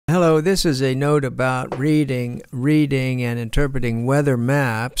So this is a note about reading and interpreting weather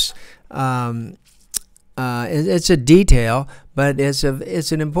maps. It's a detail, but it's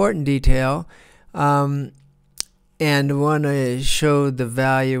an important detail, and want to show the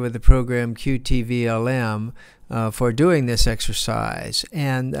value of the program qtVlm for doing this exercise.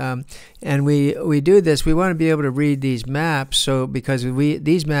 And we do this. We want to be able to read these maps, because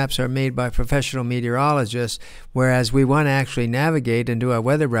these maps are made by professional meteorologists, whereas we want to actually navigate and do our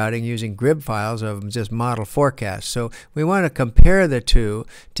weather routing using grid files of just model forecasts. So we want to compare the two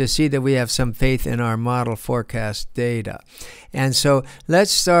to see that we have some faith in our model forecast data. And so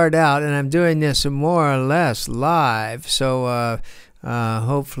let's start out, and I'm doing this more or less live, so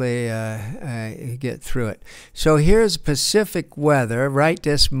hopefully I get through it. So here's Pacific weather right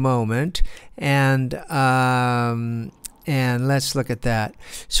this moment, and let's look at that.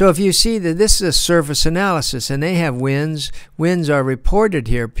 So if you see that this is a surface analysis, and they have winds. Winds are reported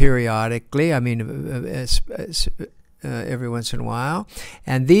here periodically. I mean, every once in a while,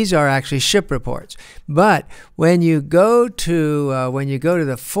 and these are actually ship reports. But when you go to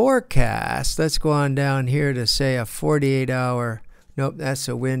the forecast, let's go on down here to say a 48-hour. Nope, that's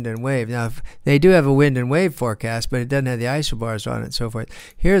a wind and wave. Now, they do have a wind and wave forecast, but it doesn't have the isobars on it and so forth.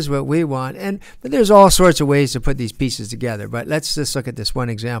 Here's what we want. But there's all sorts of ways to put these pieces together. But let's just look at this one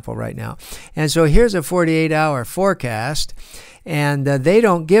example right now. And so here's a 48-hour forecast. And they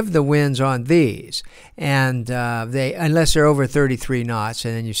don't give the winds on these, and unless they're over 33 knots,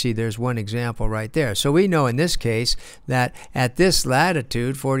 and then you see there's one example right there. So we know in this case that at this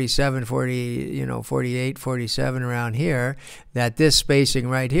latitude, 47, 40, 48, 47 around here, that this spacing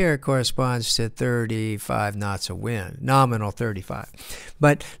right here corresponds to 35 knots of wind, nominal 35.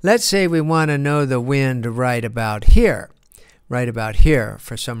 But let's say we want to know the wind right about here. Right about here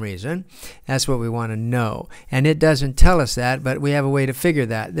for some reason. That's what we want to know. And it doesn't tell us that, but we have a way to figure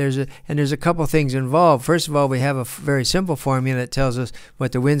that. There's a couple things involved. First of all, we have a very simple formula that tells us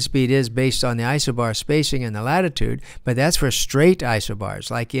what the wind speed is based on the isobar spacing and the latitude, but that's for straight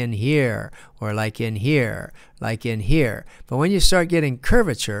isobars, like in here, or like in here, like in here. But when you start getting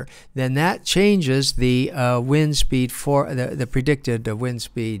curvature, then that changes the wind speed for the predicted wind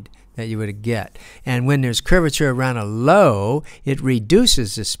speed that you would get. And when there's curvature around a low, it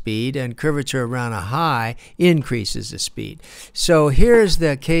reduces the speed, and curvature around a high increases the speed. So here's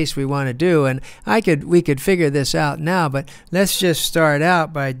the case we want to do, and we could figure this out now, but let's just start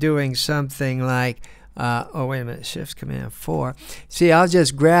out by doing something like oh, wait a minute, Shift Command 4. See, I'll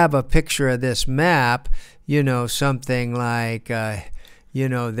just grab a picture of this map, something like there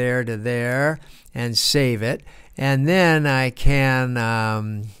to there, and save it. And then I can,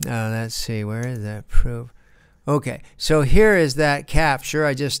 let's see, where is that proof? Okay, so here is that capture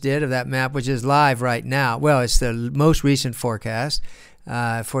I just did of that map, which is live right now. Well, it's the most recent forecast,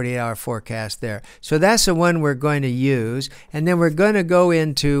 48-hour forecast there. So that's the one we're going to use. And then we're going to go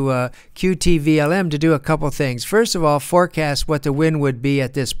into qtVlm to do a couple things. First of all, forecast what the wind would be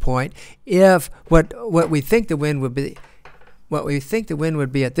at this point, if what we think the wind would be. What we think the wind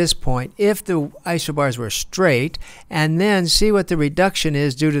would be at this point if the isobars were straight, and then see what the reduction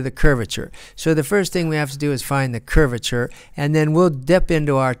is due to the curvature. So the first thing we have to do is find the curvature, and then we'll dip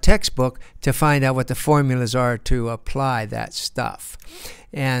into our textbook to find out what the formulas are to apply that stuff.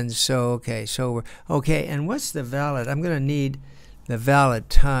 And so, okay, and what's the valid? I'm going to need the valid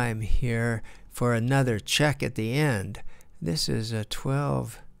time here for another check at the end. This is a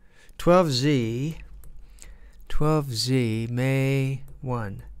 12Z. 12Z, May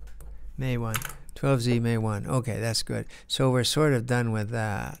 1. 12Z, May 1. Okay, that's good. So we're sort of done with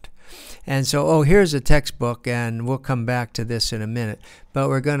that. And so, here's a textbook, and we'll come back to this in a minute. But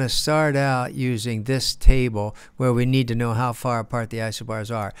we're going to start out using this table where we need to know how far apart the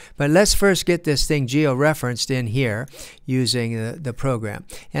isobars are. But let's first get this thing georeferenced in here using the program.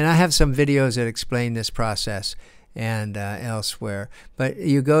 And I have some videos that explain this process and elsewhere. But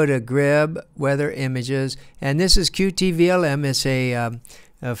you go to Grib, Weather Images, and this is qtVlm. It's a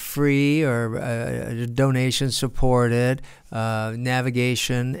free or donation supported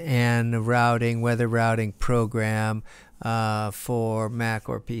navigation and routing, weather routing program for Mac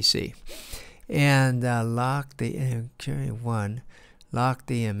or PC. And lock the image.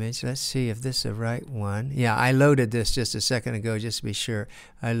 Let's see if this is the right one. Yeah, I loaded this just a second ago just to be sure.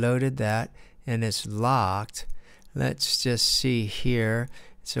 I loaded that, and it's locked. Let's just see here.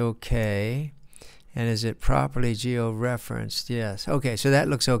 It's okay. And is it properly georeferenced? Yes. Okay, so that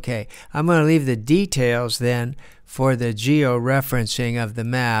looks okay. I'm going to leave the details then for the georeferencing of the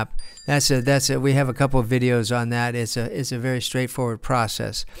map. We have a couple of videos on that. It's a very straightforward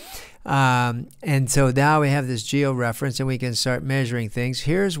process. And so now we have this georeference, and we can start measuring things.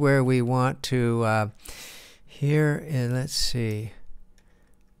 Here's where we want to, let's see.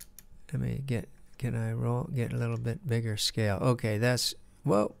 Let me get a little bit bigger scale. Okay, that's,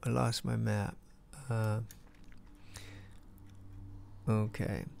 whoa, I lost my map.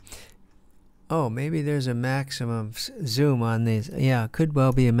 Okay. Oh, maybe there's a maximum zoom on these. Yeah, could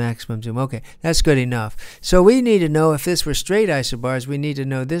well be a maximum zoom. Okay, that's good enough. So we need to know, if this were straight isobars, we need to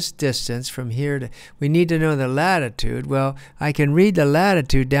know this distance from here to, we need to know the latitude. Well, I can read the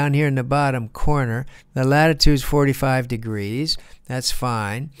latitude down here in the bottom corner. The latitude is 45 degrees. That's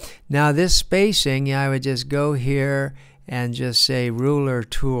fine. Now this spacing, yeah, I would just go here and just say ruler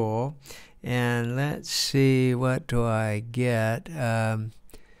tool. And let's see, what do I get?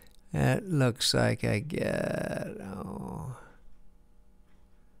 That looks like I get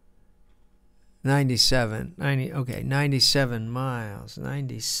 97 miles,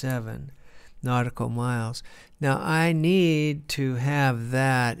 97 nautical miles. Now I need to have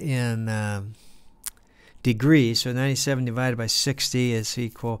that in degrees, so 97 divided by 60 is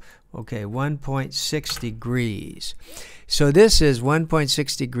equal, okay, 1.6 degrees. So this is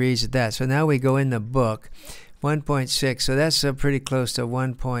 1.6 degrees at that. So now we go in the book. 1.6, so that's pretty close to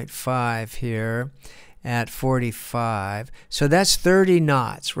 1.5 here at 45. So that's 30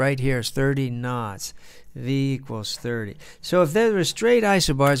 knots. Right here is 30 knots. V equals 30. So if there were straight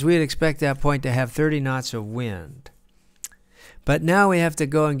isobars, we'd expect that point to have 30 knots of wind. But now we have to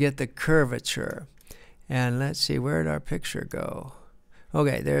go and get the curvature. And let's see, where did our picture go?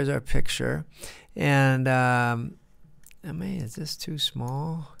 Okay, there's our picture. And, is this too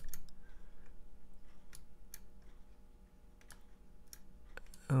small?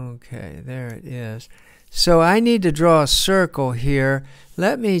 Okay, there it is. So I need to draw a circle here.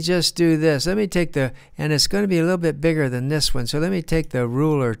 Let me just do this. Let me take the, and it's going to be a little bit bigger than this one. So let me take the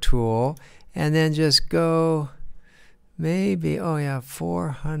ruler tool and then just go maybe, oh yeah,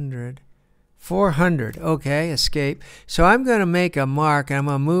 400. 400, okay, escape. So I'm going to make a mark, and I'm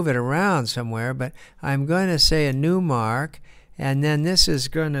going to move it around somewhere, but I'm going to say a new mark, and then this is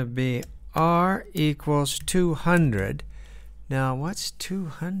going to be R equals 200. Now, what's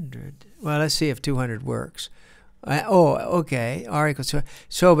 200? Well, let's see if 200 works. Okay, R equals 200.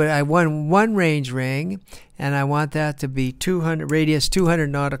 So, but I want one range ring, and I want that to be 200, radius 200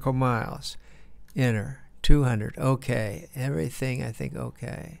 nautical miles. Enter, 200, okay. Everything, I think,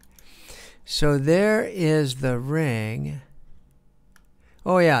 okay. So there is the ring.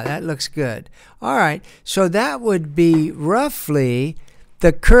 Oh, yeah, that looks good. All right, so that would be roughly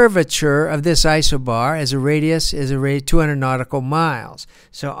the curvature of this isobar as a radius is 200 nautical miles.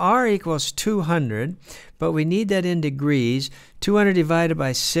 So R equals 200, but we need that in degrees. 200 divided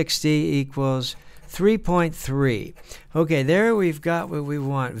by 60 equals 3.3. Okay, there we've got what we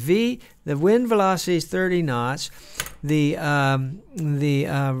want. V, the wind velocity is 30 knots. The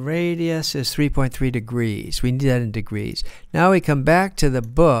radius is 3.3 degrees. We need that in degrees. Now we come back to the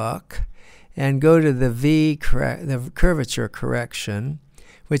book and go to the the curvature correction,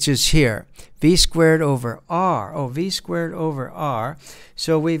 which is here, v squared over r. Oh, v squared over r.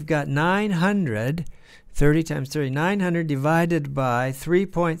 So we've got 900, 30 times 30, 900 divided by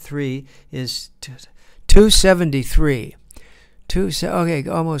 3.3 is 273. Okay,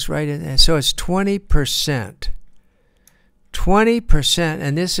 almost right in there. So it's 20%. 20%,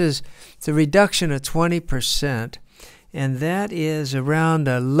 and this is the reduction of 20%, and that is around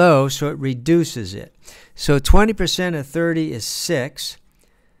a low, so it reduces it. So 20% of 30 is 6.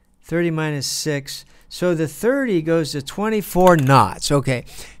 30 minus 6. So the 30 goes to 24 knots. Okay,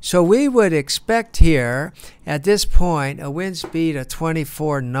 so we would expect here at this point a wind speed of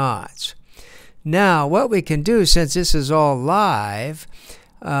 24 knots. Now what we can do, since this is all live,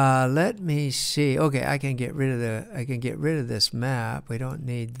 let me see. Okay, I can get rid of this map. We don't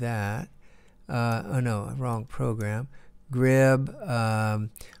need that. Oh no, wrong program. Grib,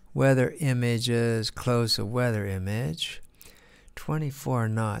 weather images, close the weather image. 24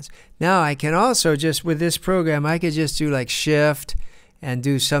 knots. Now I can also just, with this program, I could just do like shift and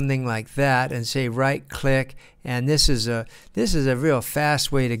do something like that and say right click, and this is a real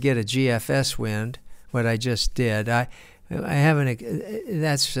fast way to get a GFS wind, what I just did. I haven't,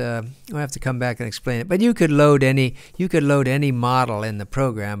 I'll have to come back and explain it, but you could load any model in the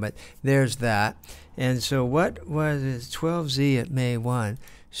program, but there's that. And so what was it? 12Z at May 1.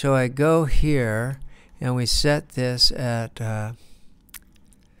 So I go here and we set this at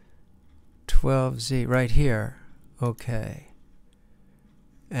 12Z right here. Okay.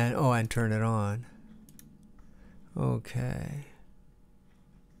 And and turn it on. Okay.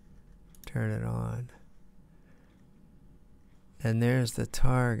 Turn it on. and there's the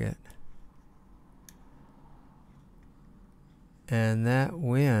target. And that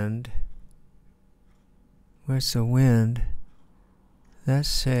wind, where's the wind? That's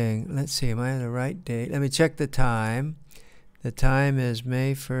saying, let's see, am I on the right date? Let me check the time. The time is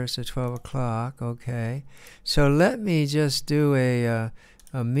May 1st at 12 o'clock. Okay. So let me just do a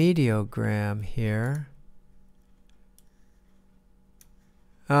mediogram here.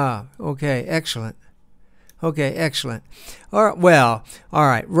 Ah, okay, excellent. Okay, excellent. All right, well, all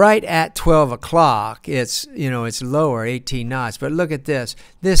right, right at 12 o'clock, it's, it's lower, 18 knots. But look at this.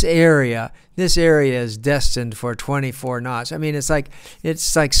 This area is destined for 24 knots. I mean, it's like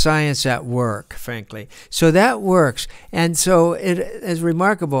science at work, frankly. So that works. And so it is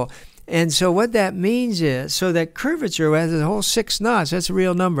remarkable. And so what that means is, so that curvature has a whole 6 knots. That's a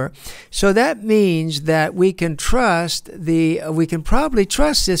real number. So that means that we can probably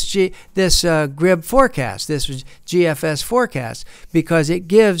trust this GRIB forecast, this GFS forecast, because it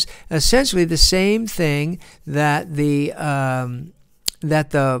gives essentially the same thing that the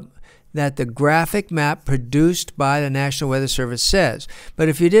graphic map produced by the National Weather Service says. But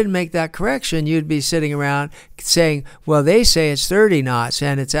if you didn't make that correction, you'd be sitting around saying, well, they say it's 30 knots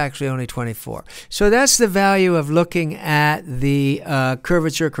and it's actually only 24. So that's the value of looking at the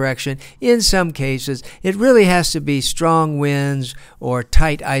curvature correction. In some cases, it really has to be strong winds or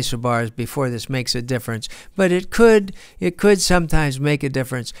tight isobars before this makes a difference. But it could sometimes make a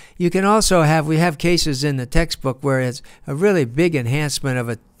difference. You can also we have cases in the textbook where it's a really big enhancement of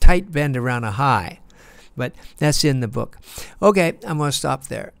a tight bend around a high, but that's in the book. Okay, I'm going to stop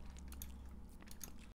there.